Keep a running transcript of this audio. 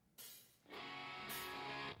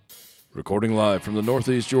Recording live from the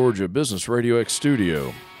Northeast Georgia Business RadioX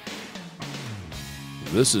studio.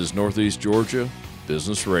 This is Northeast Georgia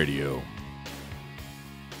Business Radio.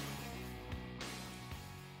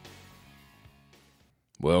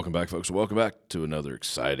 Welcome back, folks. Welcome back to another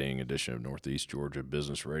exciting edition of Northeast Georgia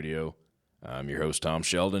Business Radio. I'm your host, Tom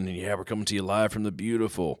Sheldon, and we're coming to you live from the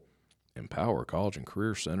beautiful Empower College and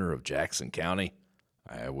Career Center of Jackson County.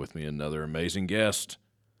 I have with me another amazing guest.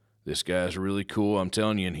 This guy's really cool, I'm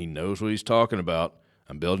telling you, and he knows what he's talking about.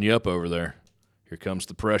 I'm building you up over there. Here comes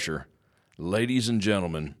the pressure. Ladies and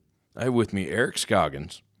gentlemen, I have with me Eric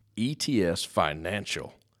Scoggins, E.T.S.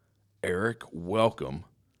 Financial. Eric, welcome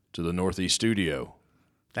to the Northeast studio.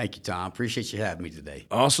 Thank you, Tom. Appreciate you having me today.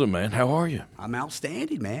 Awesome, man. How are you? I'm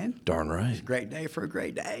outstanding, man. Darn right. It's a great day for a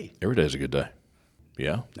great day. Every day's a good day.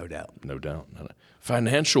 Yeah? No doubt. No doubt.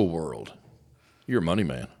 Financial world. You're a money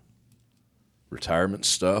man. Retirement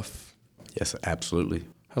stuff. Yes, absolutely.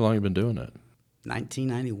 How long have you been doing that?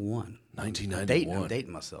 1991. 1991. I'm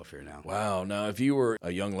dating myself here now. Wow. Now, if you were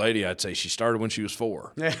a young lady, I'd say she started when she was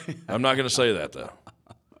 4. I'm not going to say that, though,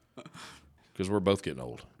 because we're both getting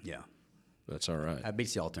old. Yeah. That's all right. That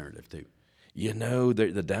beats the alternative, too. You know,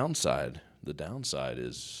 the downside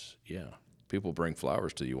is, people bring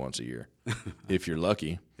flowers to you once a year, if you're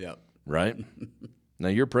lucky. Yep. Right? Now,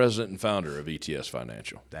 you're president and founder of E.T.S.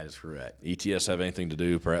 Financial. That is correct. E.T.S. have anything to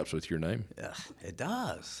do, perhaps, with your name? It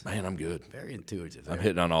does. Man, I'm good. Very intuitive. I'm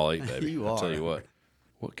hitting on all 8, baby. You I'll are. tell you what.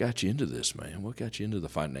 What got you into this, man? What got you into the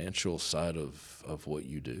financial side of what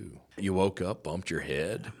you do? You woke up, bumped your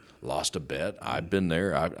head, lost a bet. I've been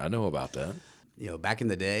there. I know about that. You know, back in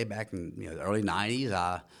the day, back in the early 90s,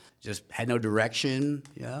 I just had no direction.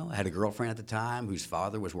 I had a girlfriend at the time whose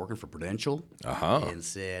father was working for Prudential, and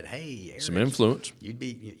said, "Hey, Eric, some influence. You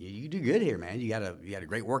do good here, man. You got a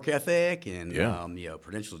great work ethic, and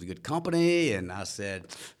Prudential's a good company." And I said,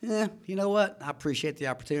 you know what? I appreciate the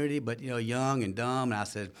opportunity, but young and dumb. And I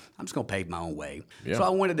said, I'm just gonna pave my own way. Yeah. So I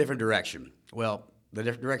went a different direction. Well, the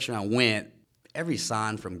different direction I went, every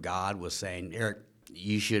sign from God was saying, Eric,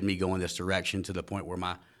 you shouldn't be going this direction, to the point where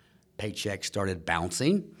my paycheck started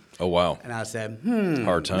bouncing. Oh, wow. And I said,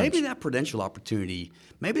 hard times. Maybe that Prudential opportunity,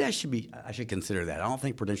 I should consider that. I don't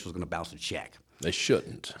think Prudential is going to bounce a check. They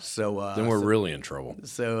shouldn't. So then we're really in trouble.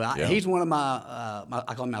 So he's one of my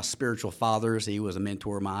I call him my spiritual fathers. He was a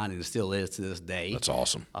mentor of mine and still is to this day. That's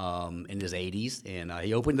awesome. In his 80s, and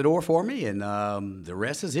he opened the door for me, and the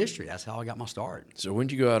rest is history. That's how I got my start. So when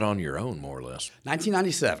did you go out on your own, more or less?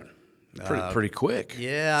 1997. Pretty quick.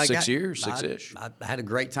 Yeah. 6 years, 6-ish. I had a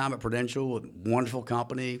great time at Prudential, wonderful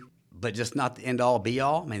company, but just not the end-all,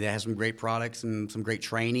 be-all. I mean, they have some great products and some great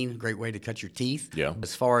training, great way to cut your teeth. Yeah.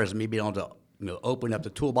 As far as me being able to open up the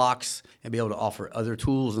toolbox and be able to offer other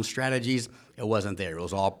tools and strategies, it wasn't there. It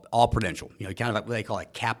was all Prudential. Kind of like what they call a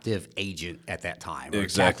captive agent at that time, or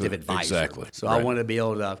Exactly. a captive advisor. Exactly. So Right. I wanted to be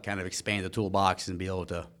able to kind of expand the toolbox and be able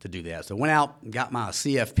to do that. So I went out and got my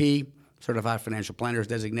CFP, Certified Financial Planners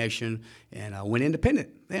designation, and I went independent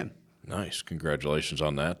then. Nice. Congratulations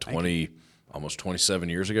on that. Almost 27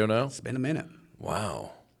 years ago now? It's been a minute.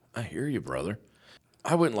 Wow. I hear you, brother.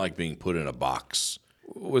 I wouldn't like being put in a box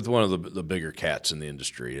with one of the bigger cats in the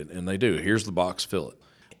industry, and they do. Here's the box, fill it.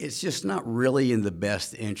 It's just not really in the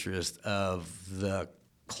best interest of the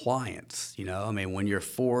clients. When you're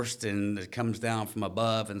forced and it comes down from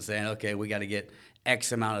above and saying, okay, we got to get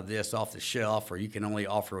X amount of this off the shelf, or you can only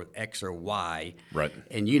offer X or Y. Right.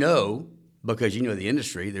 And because the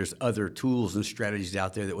industry, there's other tools and strategies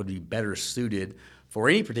out there that would be better suited for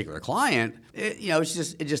any particular client.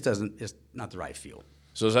 It's not the right field.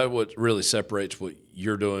 So is that what really separates what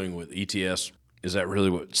you're doing with E.T.S.? Is that really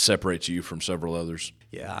what separates you from several others?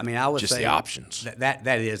 Yeah, I would just say the options. That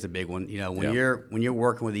is the big one. When you're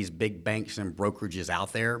working with these big banks and brokerages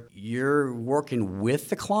out there, you're working with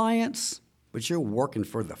the clients, but you're working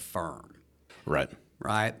for the firm. Right.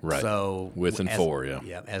 Right. So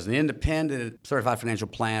as an independent certified financial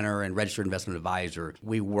planner and registered investment advisor,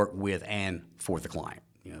 we work with and for the client.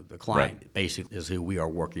 The client basically is who we are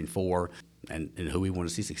working for and who we want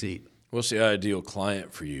to see succeed. What's the ideal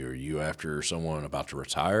client for you? Are you after someone about to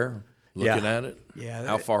retire, looking at it? Yeah.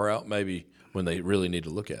 How far out, maybe, when they really need to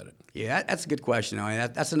look at it? Yeah, that's a good question.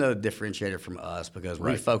 That's another differentiator from us, because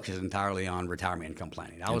we focus entirely on retirement income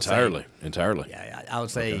planning. Entirely. Yeah, I would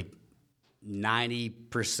say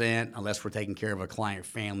 90%, unless we're taking care of a client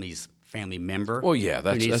family's family member. Well, yeah,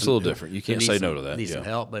 that's a little different. You can't say no to that. Need some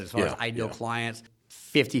help, but as far as ideal clients,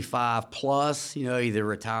 55 plus, either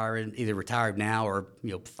retired now or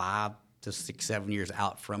 5 to 6, 7 years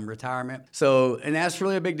out from retirement. So, and that's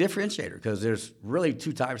really a big differentiator, because there's really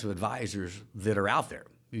 2 types of advisors that are out there.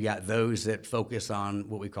 You got those that focus on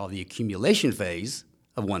what we call the accumulation phase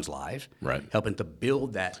of one's life, Right. helping to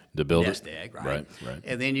build that nest egg, right? Right.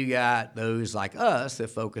 And then you got those like us that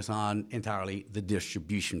focus on entirely the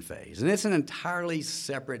distribution phase. And it's an entirely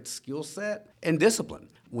separate skill set and discipline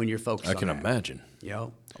when you're focused on I can that. imagine. You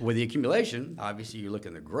know, with the accumulation, obviously you're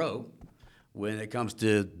looking to grow. When it comes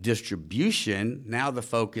to distribution, now the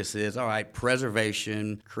focus is, all right,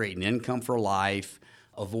 preservation, creating income for life,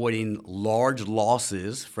 avoiding large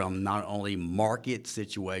losses from not only market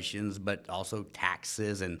situations, but also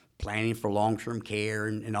taxes and planning for long-term care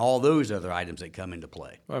and all those other items that come into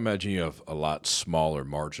play. Well, I imagine you have a lot smaller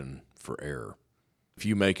margin for error. If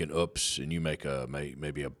you make an oops and you make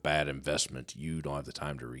maybe a bad investment, you don't have the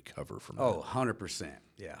time to recover from that. Oh, 100%.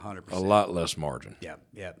 Yeah, 100%. A lot less margin.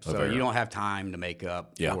 Yeah. So you don't have time to make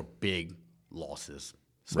up for big losses,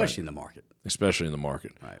 especially in the market. Especially in the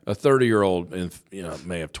market. Right. A 30-year-old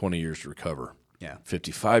may have 20 years to recover. Yeah.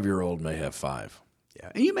 55-year-old may have 5. Yeah.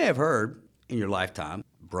 And you may have heard in your lifetime,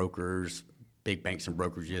 brokers, big banks and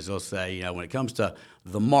brokerages, they'll say, when it comes to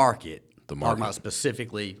the market, talking about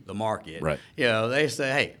specifically the market, right. They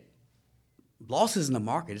say, hey, losses in the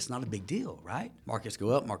market, it's not a big deal, right? Markets go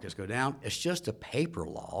up, markets go down. It's just a paper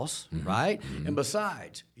loss, right? Mm-hmm. And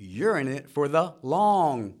besides, you're in it for the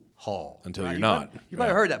long haul. Until right? you're not. You might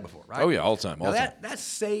have heard that before, right? Oh, yeah, all the time. That's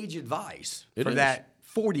sage advice for is. that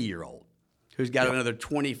 40-year-old who's got another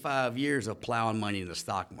 25 years of plowing money in the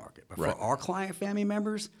stock market. But for our client family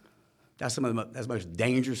members, that's that's the most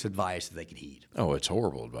dangerous advice that they could heed. Oh, it's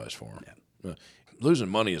horrible advice for them. Yeah. Losing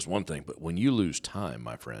money is one thing, but when you lose time,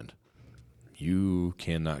 my friend, you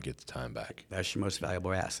cannot get the time back. That's your most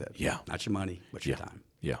valuable asset. Yeah. Not your money, but your time.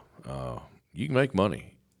 Yeah. You can make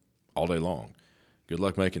money all day long. Good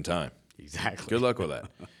luck making time. Exactly. Good luck with that.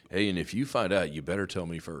 Hey, and if you find out, you better tell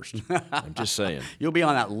me first. I'm just saying. You'll be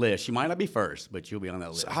on that list. You might not be first, but you'll be on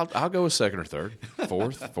that list. I'll go with second or third,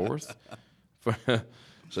 fourth.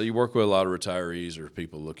 So you work with a lot of retirees or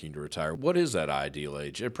people looking to retire. What is that ideal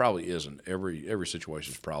age? It probably isn't. Every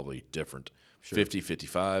situation is probably different. Sure. 50,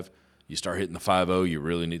 55. You start hitting the 50, you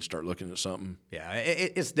really need to start looking at something. Yeah,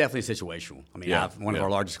 it's definitely situational. I mean, one of our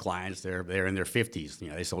largest clients, they're in their 50s.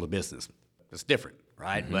 They sold a business. It's different,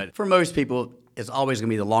 right? Mm-hmm. But for most people, it's always going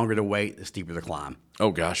to be the longer the wait, the steeper the climb.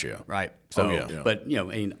 Oh, gosh, yeah. Right? So, but,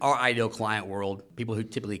 in our ideal client world, people who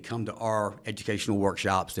typically come to our educational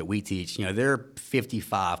workshops that we teach, they're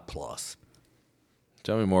 55 plus.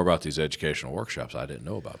 Tell me more about these educational workshops. I didn't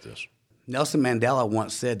know about this. Nelson Mandela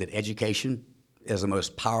once said that education is the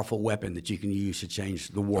most powerful weapon that you can use to change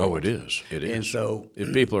the world. Oh, it is. It is. And so,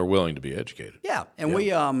 if people are willing to be educated. Yeah, and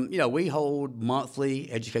we hold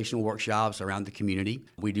monthly educational workshops around the community.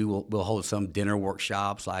 We'll hold some dinner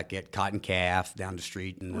workshops like at Cotton Calf down the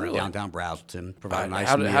street in downtown Brazelton. Provide a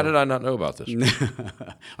nice meal. How did I not know about this?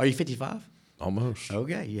 Are you 55? Almost.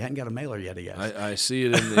 Okay, you hadn't got a mailer yet, I guess. I see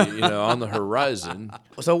it in the on the horizon.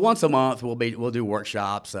 So once a month we'll do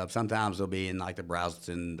workshops. Sometimes they'll be in like the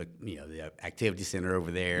Brazelton, the activity center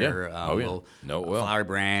over there. Yeah. Flowery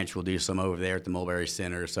Branch. We'll do some over there at the Mulberry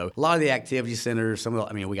Center. So a lot of the activity centers.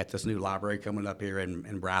 We got this new library coming up here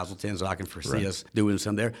in Brazelton, so I can foresee us doing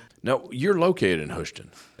some there. No, you're located in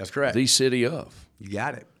Houston. That's correct. The city of. You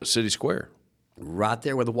got it. City Square. Right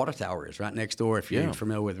there where the water tower is, right next door. If you're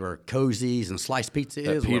familiar with where Cozy's and Sliced Pizza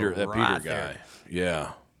is, Peter guy. There.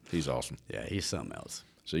 Yeah, he's awesome. Yeah, he's something else.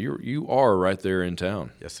 So you are right there in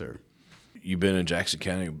town. Yes, sir. You've been in Jackson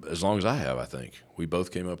County as long as I have. I think we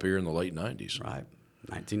both came up here in the late '90s. Right,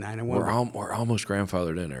 1991. We're almost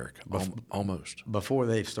grandfathered in, Eric. Almost. Before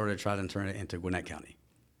they started trying to turn it into Gwinnett County.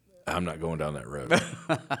 I'm not going down that road.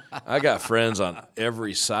 I got friends on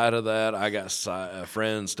every side of that. I got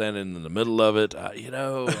friends standing in the middle of it.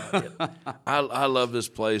 I love this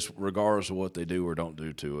place regardless of what they do or don't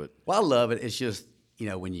do to it. Well, I love it. It's just,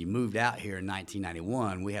 when you moved out here in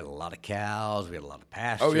 1991, we had a lot of cows, we had a lot of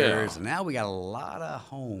pastures, and now we got a lot of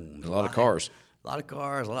homes. A lot of cars. A lot of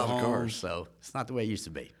cars, a lot of homes. So it's not the way it used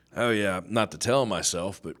to be. Oh, yeah. Not to tell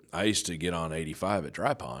myself, but I used to get on 85 at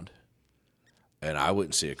Dry Pond. And I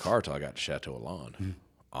wouldn't see a car till I got to Chateau Alon,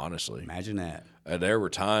 honestly. Imagine that. There were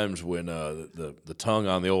times when the tongue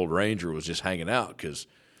on the old Ranger was just hanging out because,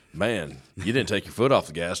 man, you didn't take your foot off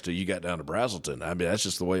the gas till you got down to Brazelton. I mean, that's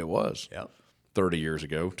just the way it was. Yep. 30 years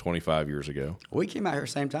ago, 25 years ago. We came out here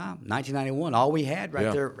same time, 1991. All we had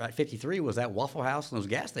there at 53 was that Waffle House and those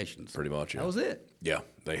gas stations. Pretty much, yeah. That was it. Yeah.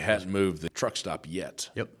 They hadn't moved the truck stop yet.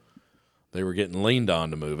 Yep. They were getting leaned on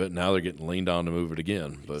to move it. Now they're getting leaned on to move it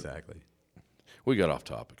again. But exactly. We got off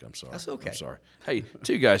topic. I'm sorry. That's okay. I'm sorry. Hey,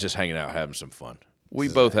 two guys just hanging out having some fun. We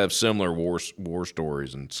both have similar war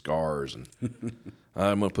stories and scars. And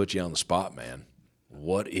I'm going to put you on the spot, man.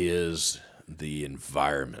 what is the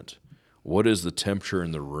environment? What is the temperature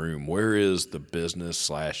in the room? Where is the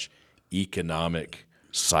business/economic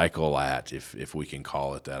cycle at, if we can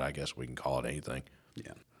call it that? I guess we can call it anything.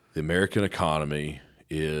 Yeah. The American economy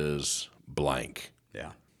is blank.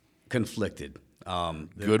 Yeah. Conflicted.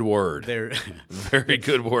 Good word. Very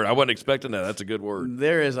good word. I wasn't expecting that. That's a good word.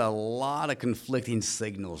 There is a lot of conflicting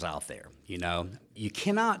signals out there. You know, you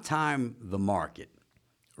cannot time the market,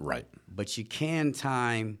 Right. but you can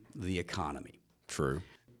time the economy. True.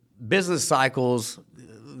 Business cycles,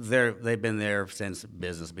 they've been there since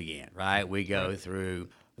business began, right? We go through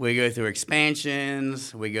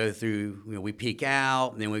expansions, we go through, we peak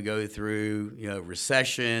out, and then we go through,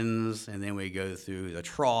 recessions, and then we go through the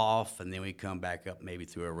trough, and then we come back up maybe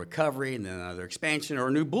through a recovery, and then another expansion or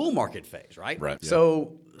a new bull market phase, right? Right. Yeah.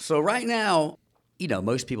 So right now,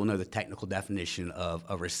 most people know the technical definition of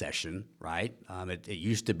a recession, right? It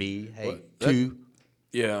used to be,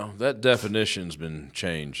 Yeah, that definition's been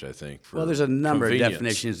changed, I think. Well, there's a number convenience. of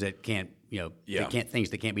definitions that can't, things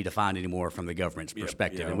that can't be defined anymore from the government's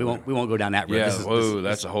perspective, and we won't go down that road. Yeah,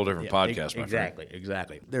 that's a whole different podcast, my friend.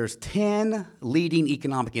 Exactly. There's 10 leading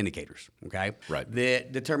economic indicators, okay, right,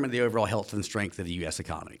 that determine the overall health and strength of the U.S.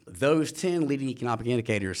 economy. Those 10 leading economic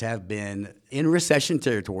indicators have been in recession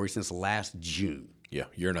territory since last June. Yeah,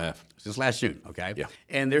 year and a half. Since last June, okay? Yeah.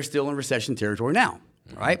 And they're still in recession territory now.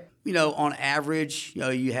 Right? On average,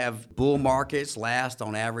 you have bull markets last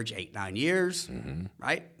on average 8-9 years,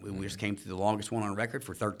 right? We just came through the longest one on record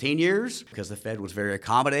for 13 years because the Fed was very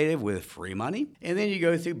accommodative with free money. And then you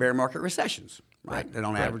go through bear market recessions, right? That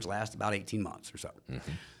on average last about 18 months or so.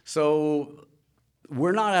 So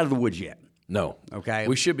we're not out of the woods yet. No. Okay.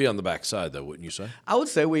 We should be on the backside, though, wouldn't you say? I would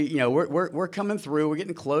say we're coming through. We're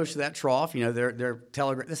getting close to that trough. They're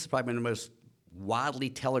this has probably been the most widely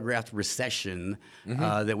telegraphed recession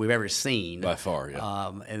that we've ever seen by far.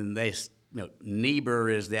 Yeah. And they,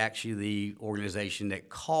 NEBR is actually the organization that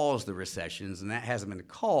calls the recessions, and that hasn't been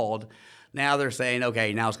called. Now they're saying,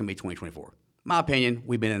 okay, now it's going to be 2024. My opinion,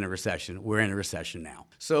 we've been in a recession. We're in a recession now.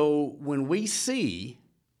 So when we see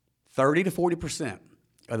 30 to 40%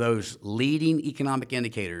 of those leading economic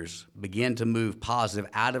indicators begin to move positive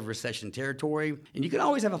out of recession territory, and you can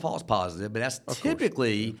always have a false positive, but that's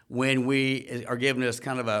typically when we are giving us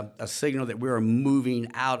kind of a signal that we are moving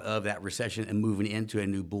out of that recession and moving into a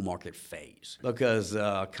new bull market phase, because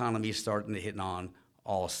economy is starting to hit on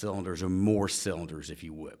all cylinders, or more cylinders, if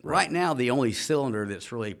you would. Right now, the only cylinder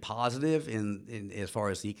that's really positive in as far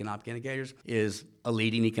as the economic indicators is a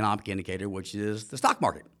leading economic indicator, which is the stock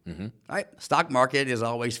market. Right? Stock market is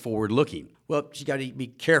always forward-looking. Well, you got to be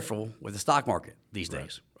careful with the stock market these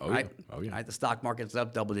days. Right? Right? The stock market's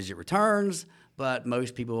up double-digit returns, but a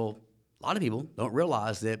lot of people don't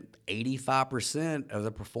realize that 85% of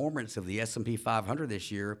the performance of the S&P 500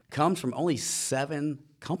 this year comes from only 7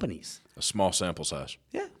 companies. A small sample size.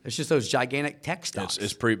 Yeah, it's just those gigantic tech stocks.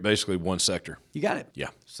 It's basically one sector. You got it. Yeah.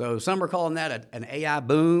 So some are calling that an AI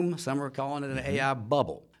boom. Some are calling it an AI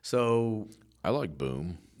bubble. So I like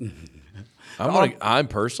boom. I'm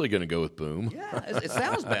personally going to go with boom. Yeah, it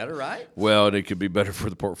sounds better, right? Well, and it could be better for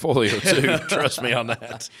the portfolio too. Trust me on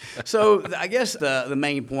that. So I guess the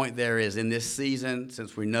main point there is, in this season,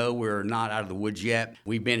 since we know we're not out of the woods yet,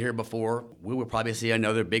 we've been here before. We will probably see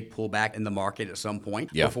another big pullback in the market at some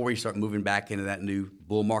point before we start moving back into that new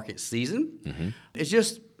bull market season.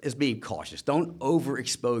 It's being cautious. Don't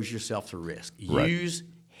overexpose yourself to risk. Use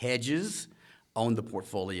hedges on the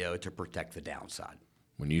portfolio to protect the downside.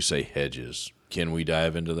 When you say hedges, can we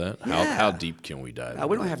dive into that? Yeah. How deep can we dive?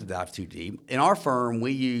 We don't have to dive too deep. In our firm,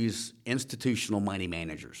 we use institutional money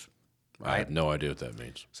managers. Right? I have no idea what that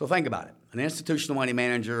means. So think about it. An institutional money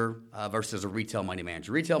manager versus a retail money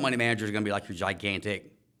manager. Retail money manager is going to be like your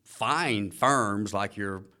gigantic, fine firms like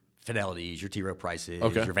your Fidelities, your T. Rowe Prices,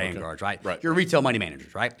 your Vanguards, right? Your retail money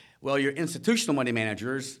managers, right? Well, your institutional money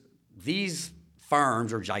managers, these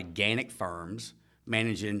firms are gigantic firms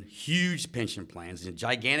managing huge pension plans and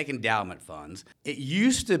gigantic endowment funds. It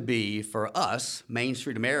used to be, for us, Main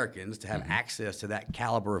Street Americans, to have access to that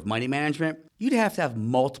caliber of money management, you'd have to have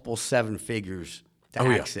multiple 7 figures to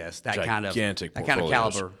access that kind of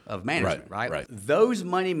caliber of management, right? Those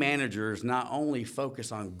money managers not only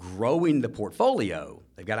focus on growing the portfolio,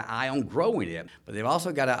 they've got an eye on growing it, but they've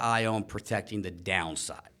also got an eye on protecting the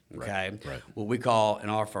downside. Okay, what we call in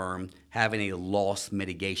our firm having a loss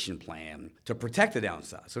mitigation plan to protect the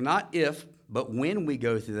downside. So not if, But when we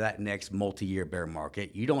go through that next multi-year bear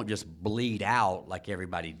market, you don't just bleed out like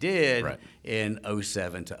everybody did in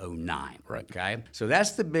 07 to 09. Right. Okay? So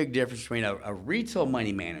that's the big difference between a retail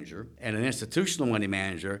money manager and an institutional money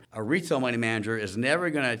manager. A retail money manager is never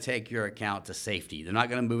going to take your account to safety. They're not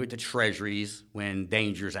going to move it to treasuries when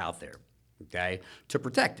danger's out there, okay, to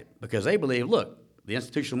protect it. Because they believe, look, the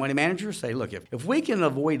institutional money managers say, look, if we can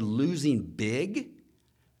avoid losing big,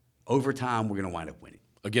 over time we're going to wind up winning.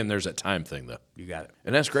 Again, there's that time thing, though. You got it.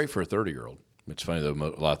 And that's great for a 30-year-old. It's funny, though,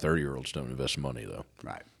 a lot of 30-year-olds don't invest money, though.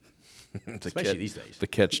 Right. Especially these days. The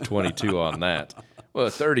catch-22 on that. Well,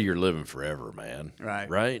 at 30, you're living forever, man.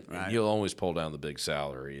 Right? And you'll always pull down the big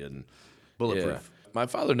salary. And bulletproof. Yeah. My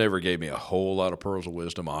father never gave me a whole lot of pearls of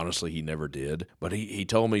wisdom. Honestly, he never did. But he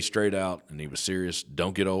told me straight out, and he was serious,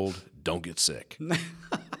 don't get old, don't get sick.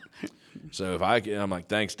 So I'm like,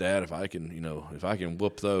 thanks, Dad. If I can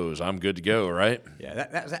whoop those, I'm good to go, right? Yeah,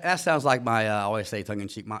 that sounds like my, I always say tongue in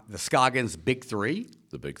cheek, the Scoggins Big Three.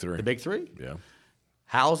 The Big Three. The Big Three? Yeah.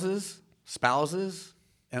 Houses, spouses,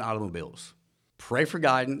 and automobiles. Pray for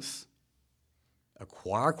guidance,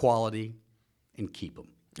 acquire quality, and keep them.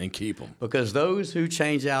 Because those who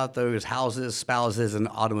change out those houses, spouses, and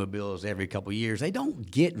automobiles every couple of years, they don't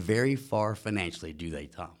get very far financially, do they,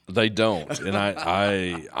 Tom? They don't, and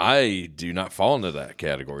I do not fall into that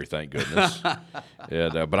category, thank goodness.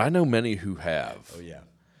 But I know many who have. Oh yeah.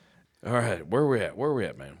 All right, where are we at? Where are we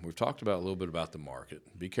at, man? We've talked about a little bit about the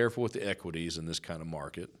market. Be careful with the equities in this kind of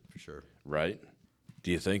market. For sure. Right? Do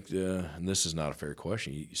you think, and this is not a fair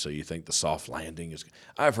question, so you think the soft landing is,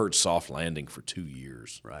 I've heard soft landing for 2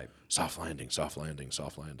 years. Right. Soft landing, soft landing,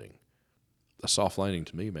 soft landing. A soft landing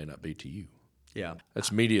to me may not be to you. Yeah.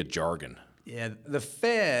 That's media jargon. Yeah, the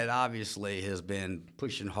Fed obviously has been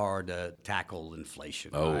pushing hard to tackle inflation.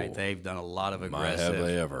 Right? They've done a lot of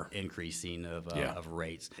aggressive increasing of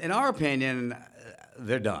rates. In our opinion,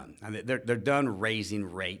 they're done. I mean, they're done raising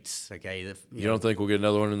rates. Okay, you don't think we'll get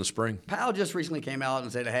another one in the spring? Powell just recently came out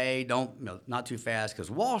and said, "Hey, not too fast," because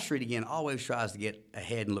Wall Street again always tries to get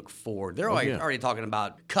ahead and look forward. They're already talking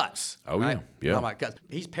about cuts. Right? Talking about cuts.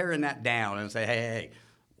 He's paring that down and say, "Hey,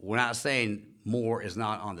 we're not saying more is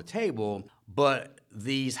not on the table, but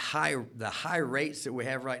the high rates that we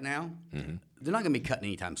have right now, they're not going to be cutting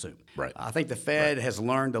anytime soon." Right. I think the Fed has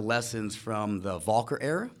learned the lessons from the Volcker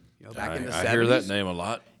era, back in the 70s. I hear that name a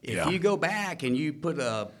lot. If you go back and you put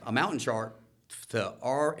a mountain chart to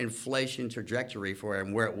our inflation trajectory for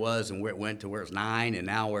where it was and where it went to where it's 9 and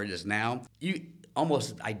now where it is now, you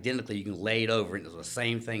almost identically, you can lay it over. It was the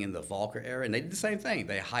same thing in the Volcker era, and they did the same thing.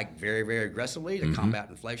 They hiked very, very aggressively to combat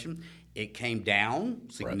inflation. It came down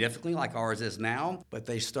significantly like ours is now, but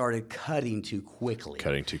they started cutting too quickly.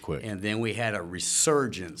 And then we had a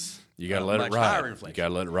resurgence. You got to let it ride. You got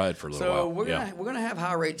to let it ride for a little while. So we're gonna have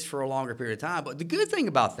high rates for a longer period of time. But the good thing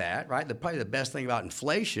about that, right? Probably the best thing about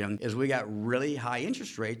inflation is we got really high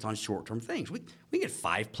interest rates on short-term things. We get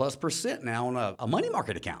 5+% now on a money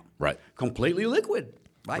market account. Right. Completely liquid.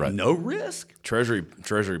 Right. No risk. Treasury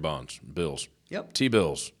bonds, bills. Yep.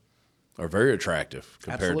 T-bills are very attractive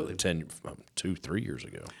compared Absolutely. to 2-3 years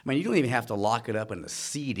ago. I mean, you don't even have to lock it up in a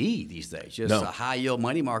CD these days. Just a high-yield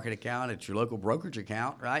money market account at your local brokerage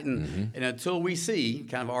account, right? And until we see,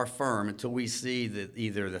 kind of our firm, until we see that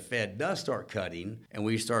either the Fed does start cutting and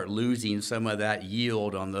we start losing some of that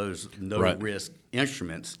yield on those no-risk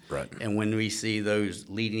instruments, and when we see those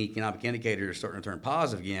leading economic indicators starting to turn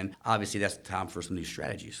positive again, obviously that's the time for some new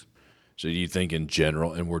strategies. So do you think in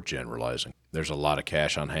general, and we're generalizing, there's a lot of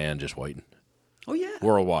cash on hand just waiting? Oh, yeah.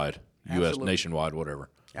 Worldwide, Absolutely. U.S., nationwide, whatever.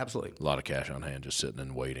 Absolutely. A lot of cash on hand just sitting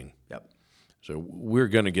and waiting. Yep. So we're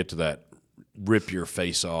going to get to that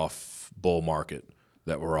rip-your-face-off bull market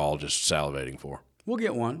that we're all just salivating for. We'll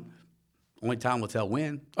get one. Only time will tell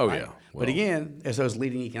when. Oh, right? yeah. Well, but again, as those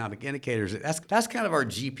leading economic indicators, that's kind of our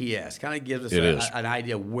GPS. Kind of gives us an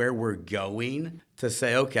idea of where we're going to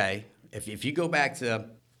say, okay, if you go back to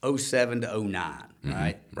 07 to 09,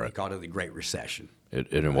 right? We called it the Great Recession.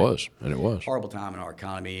 It was. Horrible time in our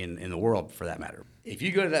economy and in the world, for that matter. If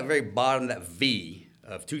you go to that very bottom, that V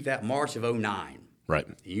of March of 09, right?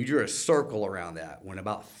 You drew a circle around that. When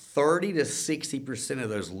about 30 to 60% of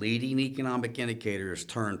those leading economic indicators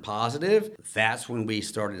turned positive, that's when we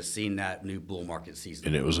started seeing that new bull market season.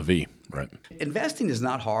 And it was a V, right? Investing is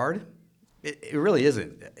not hard. It really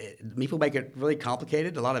isn't. People make it really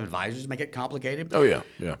complicated. A lot of advisors make it complicated. Oh,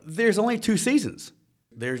 yeah. There's only 2 seasons.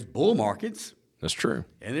 There's bull markets. That's true.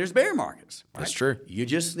 And there's bear markets. Right? That's true. You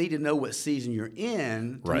just need to know what season you're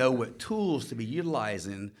in to know what tools to be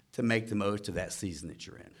utilizing to make the most of that season that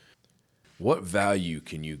you're in. What value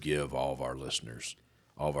can you give all of our listeners,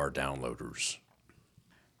 all of our downloaders?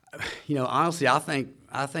 Honestly, I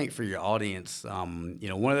think for your audience,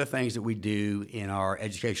 one of the things that we do in our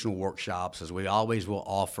educational workshops is we always will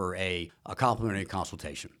offer a complimentary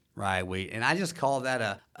consultation. Right. And I just call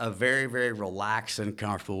that a very, very relaxed and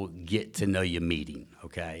comfortable get to know you meeting.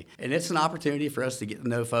 OK. And it's an opportunity for us to get to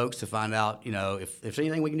know folks, to find out, if there's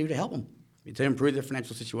anything we can do to help them, to improve their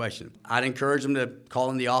financial situation. I'd encourage them to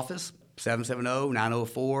call in the office,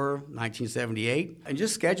 770-904-1978, and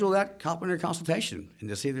just schedule that complimentary consultation and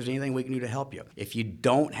to see if there's anything we can do to help you. If you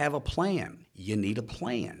don't have a plan, you need a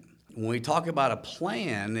plan. When we talk about a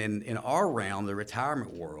plan in our realm, the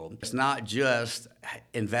retirement world, it's not just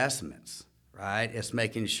investments, right? It's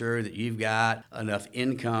making sure that you've got enough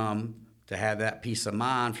income to have that peace of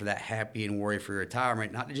mind for that happy and worry-free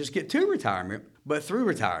retirement, not to just get to retirement, but through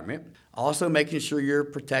retirement. Also making sure you're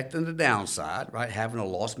protecting the downside, right? Having a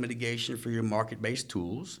loss mitigation for your market-based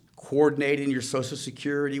tools. Coordinating your Social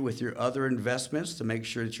Security with your other investments to make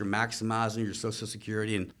sure that you're maximizing your Social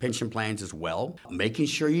Security and pension plans as well. Making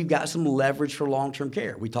sure you've got some leverage for long-term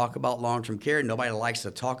care. We talk about long-term care. Nobody likes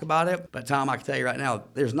to talk about it. But Tom, I can tell you right now,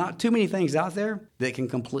 there's not too many things out there that can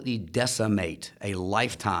completely decimate a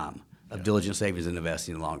lifetime of diligent savings and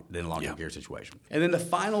investing in a long-term care situation. And then the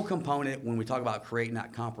final component when we talk about creating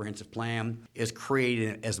that comprehensive plan is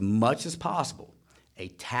creating, as much as possible, a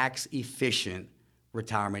tax-efficient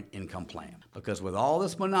retirement income plan. Because with all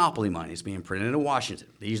this monopoly money that's being printed in Washington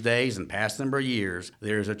these days and past number of years,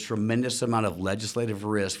 there's a tremendous amount of legislative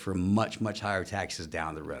risk for much, much higher taxes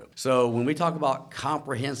down the road. So when we talk about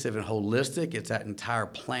comprehensive and holistic, it's that entire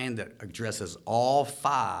plan that addresses all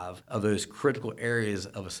 5 of those critical areas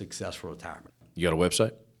of a successful retirement. You got a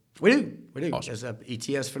website? We do. Awesome. It's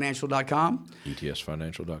ETSfinancial.com.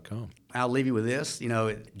 ETSfinancial.com. I'll leave you with this.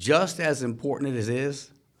 Just as important as it is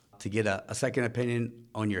to get a second opinion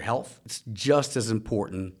on your health, it's just as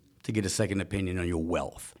important to get a second opinion on your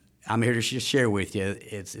wealth. I'm here to just share with you,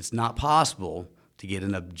 it's not possible to get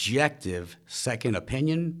an objective second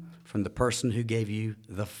opinion from the person who gave you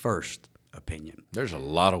the first opinion. There's a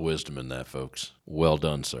lot of wisdom in that, folks. Well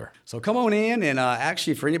done, sir. So come on in, and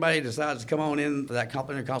actually for anybody who decides to come on in for that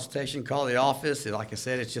complimentary consultation, call the office. Like I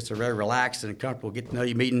said, it's just a very relaxed and comfortable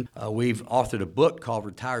get-to-know-you meeting. We've authored a book called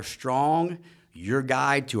Retire Strong, Your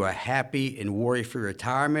Guide to a Happy and Worry-Free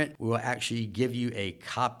Retirement. We will actually give you a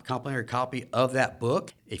complimentary copy of that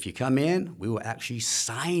book. If you come in, we will actually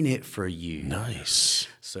sign it for you. Nice.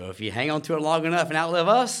 So if you hang on to it long enough and outlive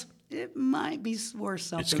us, it might be worth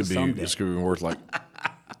something someday. It's going to be worth like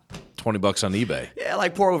 $20 on eBay. Yeah,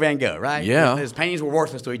 like poor old Van Gogh, right? Yeah. His paintings were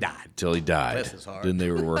worthless till he died. Till he died. Bless his heart. Then they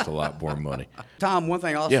were worth a lot more money. Tom, one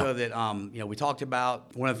thing also that we talked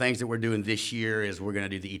about, one of the things that we're doing this year is we're going to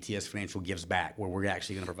do the E.T.S. Financial Gives Back, where we're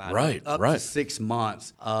actually going to provide up to 6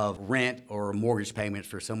 months of rent or mortgage payments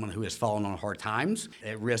for someone who has fallen on hard times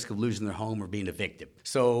at risk of losing their home or being evicted.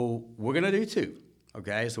 So we're going to do 2.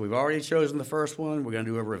 Okay, so we've already chosen the first one. We're going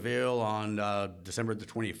to do a reveal on December the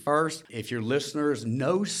 21st. If your listeners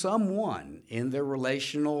know someone in their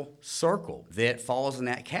relational circle that falls in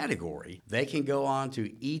that category, they can go on to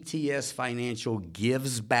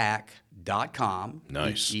ETSfinancialgivesback.com.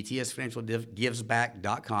 Nice.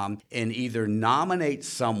 ETSfinancialgivesback.com, and either nominate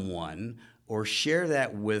someone or share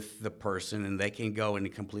that with the person, and they can go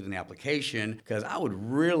and complete an application, because I would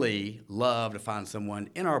really love to find someone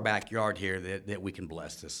in our backyard here that we can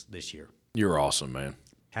bless this year. You're awesome, man.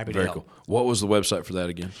 Happy Very to help. Cool. What was the website for that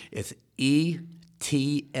again? It's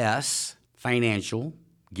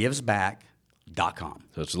ETSfinancialgivesback.com.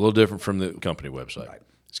 So it's a little different from the company website. Right.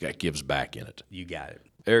 It's got Gives Back in it. You got it.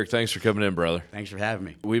 Eric, thanks for coming in, brother. Thanks for having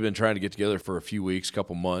me. We've been trying to get together for a few weeks,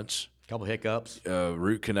 couple months. Couple hiccups.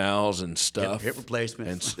 Root canals and stuff. Hip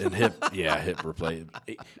replacements. And hip replacement.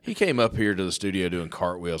 He came up here to the studio doing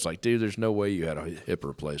cartwheels. Like, dude, there's no way you had a hip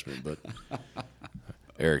replacement. But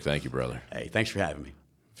Eric, thank you, brother. Hey, thanks for having me.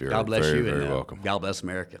 God bless you. Very welcome. God bless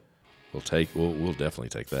America. We'll definitely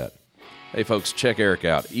take that. Hey, folks, check Eric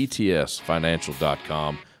out.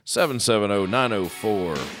 ETSfinancial.com.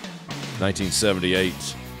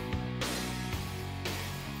 770-904-1978.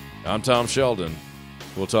 I'm Tom Sheldon.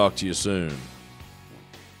 We'll talk to you soon.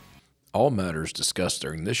 All matters discussed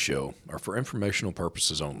during this show are for informational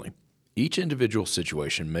purposes only. Each individual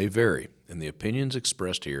situation may vary, and the opinions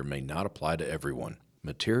expressed here may not apply to everyone.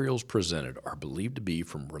 Materials presented are believed to be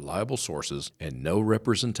from reliable sources, and no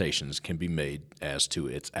representations can be made as to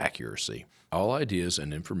its accuracy. All ideas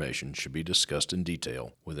and information should be discussed in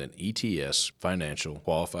detail with an E.T.S. financial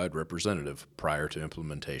qualified representative prior to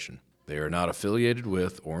implementation. They are not affiliated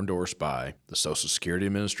with or endorsed by the Social Security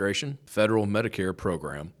Administration, Federal Medicare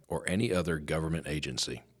Program, or any other government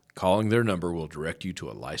agency. Calling their number will direct you to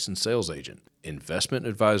a licensed sales agent. Investment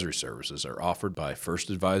advisory services are offered by First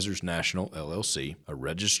Advisors National, LLC, a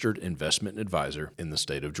registered investment advisor in the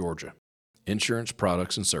state of Georgia. Insurance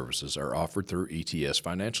products and services are offered through E.T.S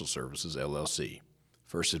Financial Services, LLC.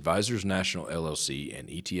 First Advisors National, LLC and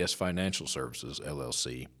E.T.S Financial Services,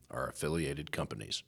 LLC are affiliated companies.